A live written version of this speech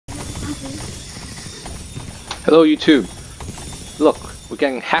Hello YouTube. Look, we're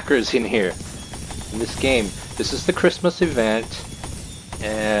getting hackers in here in this game. This is the Christmas event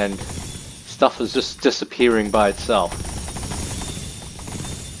and stuff is just disappearing by itself.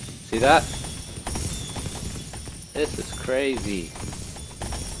 See that? This is crazy.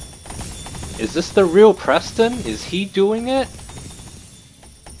 Is this the real Preston? Is he doing it?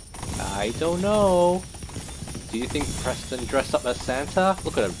 I don't know. Do you think Preston dressed up as Santa?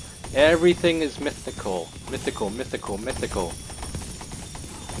 Look at him. Everything is mythical. Mythical, mythical, mythical.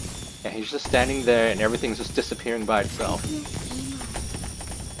 And he's just standing there and everything's just disappearing by itself.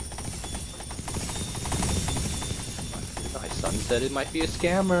 My son said it might be a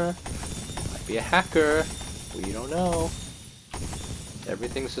scammer. Might be a hacker. We don't know.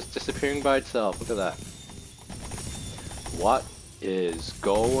 Everything's just disappearing by itself. Look at that. What is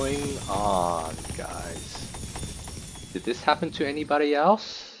going on, guys? Did this happen to anybody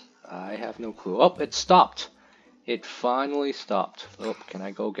else? I have no clue. Oh, it stopped. It finally stopped. Oh, can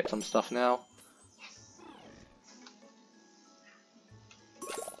I go get some stuff now?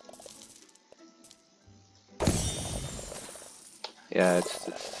 Yeah,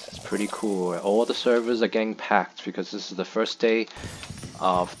 it's pretty cool. All the servers are getting packed because this is the first day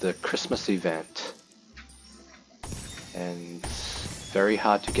of the Christmas event. And it's very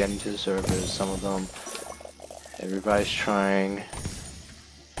hard to get into the servers, some of them. Everybody's trying.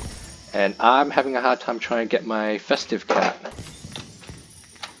 And I'm having a hard time trying to get my festive cat.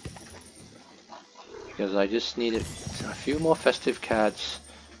 Because I just needed a few more festive cats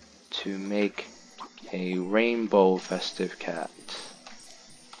to make a rainbow festive cat.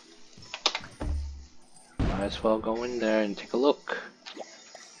 Might as well go in there and take a look.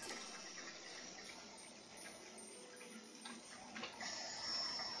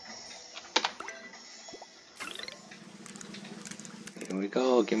 Here we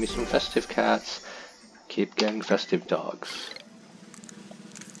go, give me some festive cats. Keep getting festive dogs.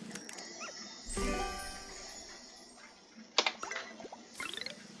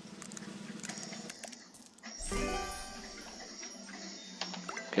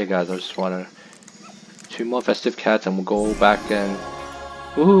 Okay guys, I just want 2 more festive cats and we'll go back and...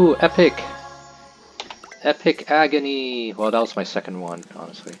 Woohoo! Epic! Epic agony! Well, that was my second one,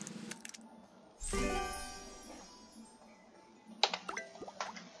 honestly.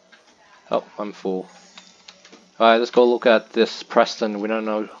 Oh, I'm full. Alright, let's go look at this Preston. We don't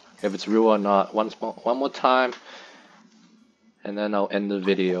know if it's real or not. One more time. And then I'll end the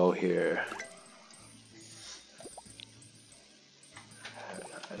video here.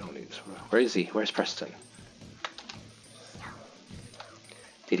 I don't need to... Where is he? Where's Preston?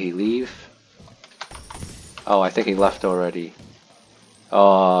 Did he leave? Oh, I think he left already.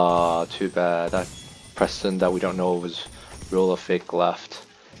 Oh, too bad. That Preston that we don't know was real or fake left.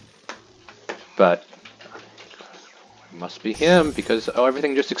 But it must be him because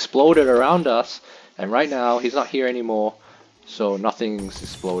everything just exploded around us, and right now he's not here anymore, so nothing's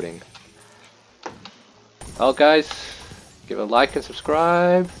exploding. Well guys, give a like and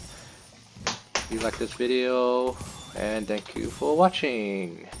subscribe if you like this video, and thank you for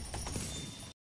watching.